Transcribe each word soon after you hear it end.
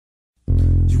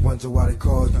wonder why they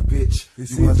call you bitch.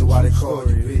 You wonder why they call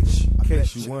you bitch. In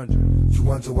case you wonder. You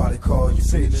wonder why they call you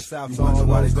bitch. You wonder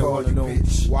why they call you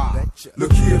bitch. Why?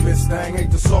 Look here, Miss Thang,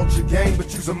 ain't to salt your game,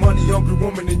 but you's a money-hungry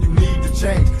woman and you need to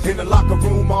change. In the locker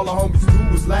room, all the homies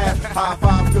do is laugh. High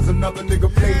five, cause another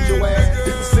nigga played your ass.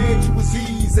 If you said you was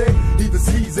easy, either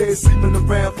easy, sleeping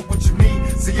around for what you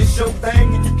need. See, it's your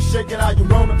thing and you can shake it how you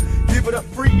wanna. Give it up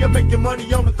free or make your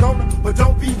money on the corner. But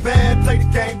don't be bad, play the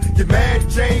game. Get mad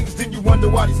and change, then you wonder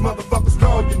why these motherfuckers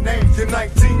call your names. You're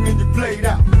 19 and you played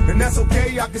out, and that's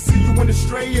okay. I can see you when the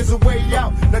stray is a way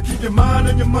out. Now keep your mind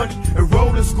on your money and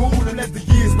roll to school. And as the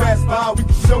years pass by, we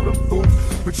can show them fools.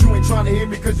 But you ain't trying to hear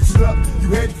me cause you stuck. You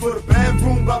heading for the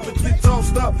bathroom, about to get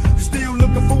tossed up. You still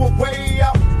looking for a way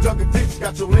out. You dug a ditch,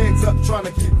 got your legs up, trying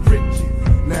to get rich.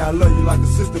 Now I love you like a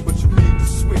sister, but you need to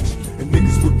switch. And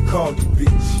niggas wouldn't call you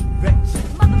bitch.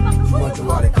 You wonder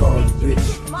why they call you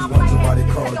bitch. You wonder why they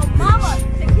call you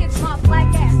bitch.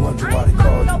 You wonder why they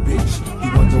call you bitch. You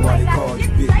wonder why they call you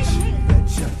bitch.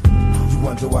 You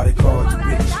wonder why they call you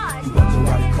bitch. You wonder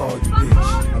why they call you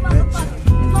bitch.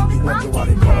 You wonder why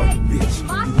they call you bitch. You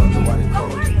wonder why they call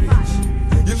you bitch.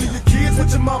 You leave your kids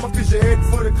with your mama cause you're heading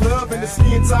for the club. In the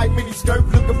skin tight mini skirt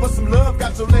looking for some love.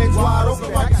 Got your legs wide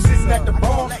open while you sitting at the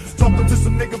bar. Talking to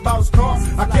some nigga about his car.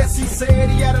 I guess he said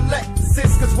he had a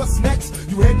Lexus. Cause what's next?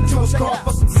 You heading to his car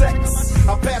for some sex.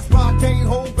 I passed by, can't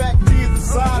hold back tears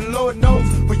inside. And Lord knows,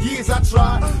 for years I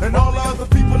tried. And all the other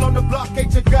people on the block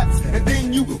hate your guts. And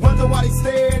then you wonder why they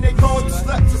stare and they call you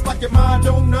slut. Just like your mind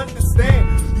don't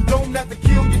understand. You don't have to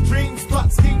kill your dreams,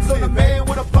 plot schemes on a man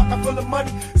with a pocket full of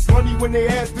money. It's funny when they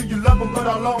ask, do you love them, but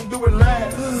how long do it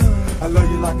last? I love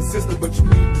you like a sister, but you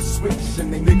need to switch.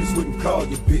 And they niggas wouldn't call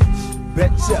you bitch.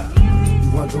 Betcha.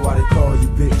 You wonder why they call you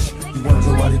bitch. You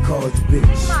wonder why they call you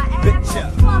bitch.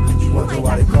 Betcha. You wonder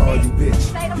why they call you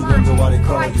bitch. You wonder why they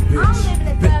call you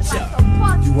bitch. Betcha.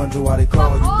 You wonder why they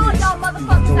call you bitch. You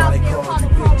wonder why they call you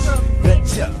bitch.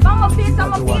 Betcha. I'm a bitch,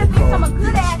 I'm a bitch, I'm a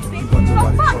good ass bitch. You wonder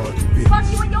why they call you bitch. Fuck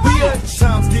you in your ass.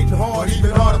 Times getting hard,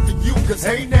 even harder for you. Cause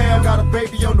hey now, got a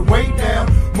baby on the way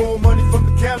down. More money from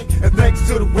the county, and thanks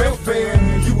to the welfare.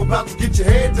 You about to get your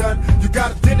hair done. You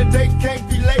got a dinner date, can't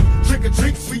be late. Trick or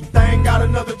treat, sweet thing, got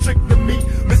another trick to meet.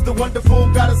 Mr. Wonderful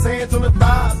got his hands on the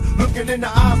thighs, looking in the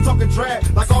eyes, talking drag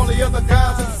like all the other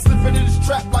guys. And slipping in his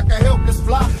trap like a helpless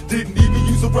fly. Didn't even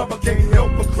use a rubber, can't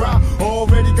help but cry.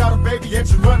 Already got a baby and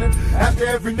she running after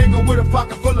every nigga with a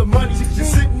pocket full of money. You're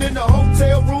sitting in the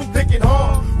hotel room thinking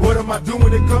hard. What am I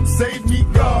doing to come save me,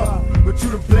 God? But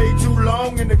you done played too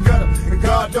long in the gutter, and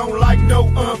God don't like no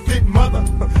unfit mother.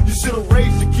 You should've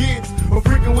raised your kids, or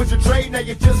freaking with your trade, now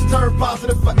you just turned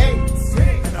positive for AIDS.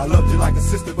 I loved you like a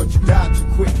sister, but you died too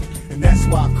quick, and that's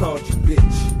why I called you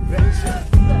bitch.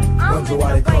 Wonder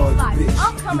why they call you bitch.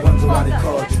 You wonder why they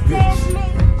call you bitch.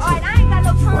 Alright, I ain't got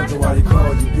no time. You wonder why they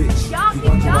call you bitch. You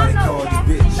wonder why they call you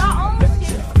bitch.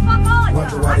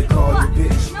 Wonder why they call you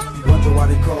bitch. You wonder why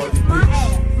they call you bitch.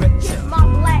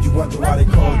 You wonder why they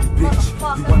call you bitch.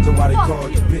 You wonder why they call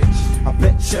you bitch. I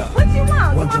betcha. What you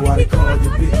want? Wonder why they call you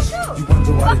bitch. You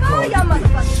wonder why they call you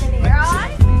bitch.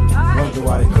 Wonder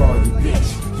why they call you bitch.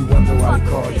 You wonder why they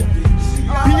call you bitch.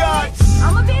 Biatch.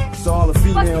 I'm a bitch. So all the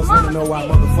females wanna know why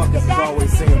motherfuckers is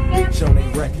always saying bitch on their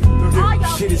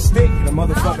record. Shit is thick and a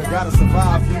motherfucker gotta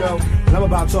survive, you know. And I'm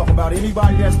about talking about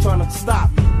anybody that's trying to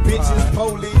stop. Bitches,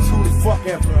 police, who the fuck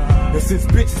ever. And since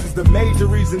bitches is the major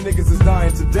reason niggas is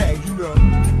dying today, you know.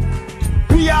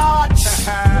 Biatch!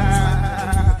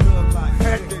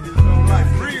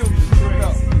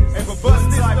 And for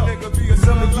bust type nigga, be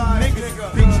some of you niggas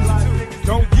bitches too.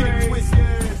 Don't get it twisted.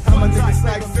 I'm a niggas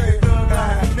like say,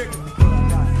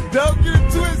 don't get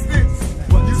it twisted.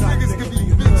 You niggas can be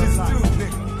bitches too,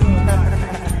 nigga.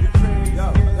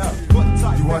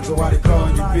 You wonder why they call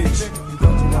you bitch. You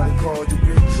wonder why they call you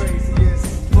bitch.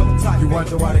 You wonder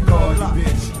why they call you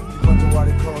bitch. You wonder why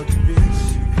they call you bitch.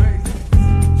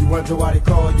 You wonder why they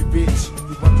call you bitch.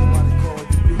 You wonder why they call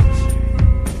you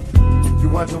bitch. You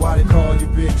wonder why they call you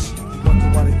bitch. You wonder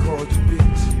why they call you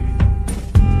bitch.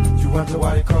 You wonder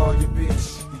why they call you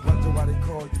bitch.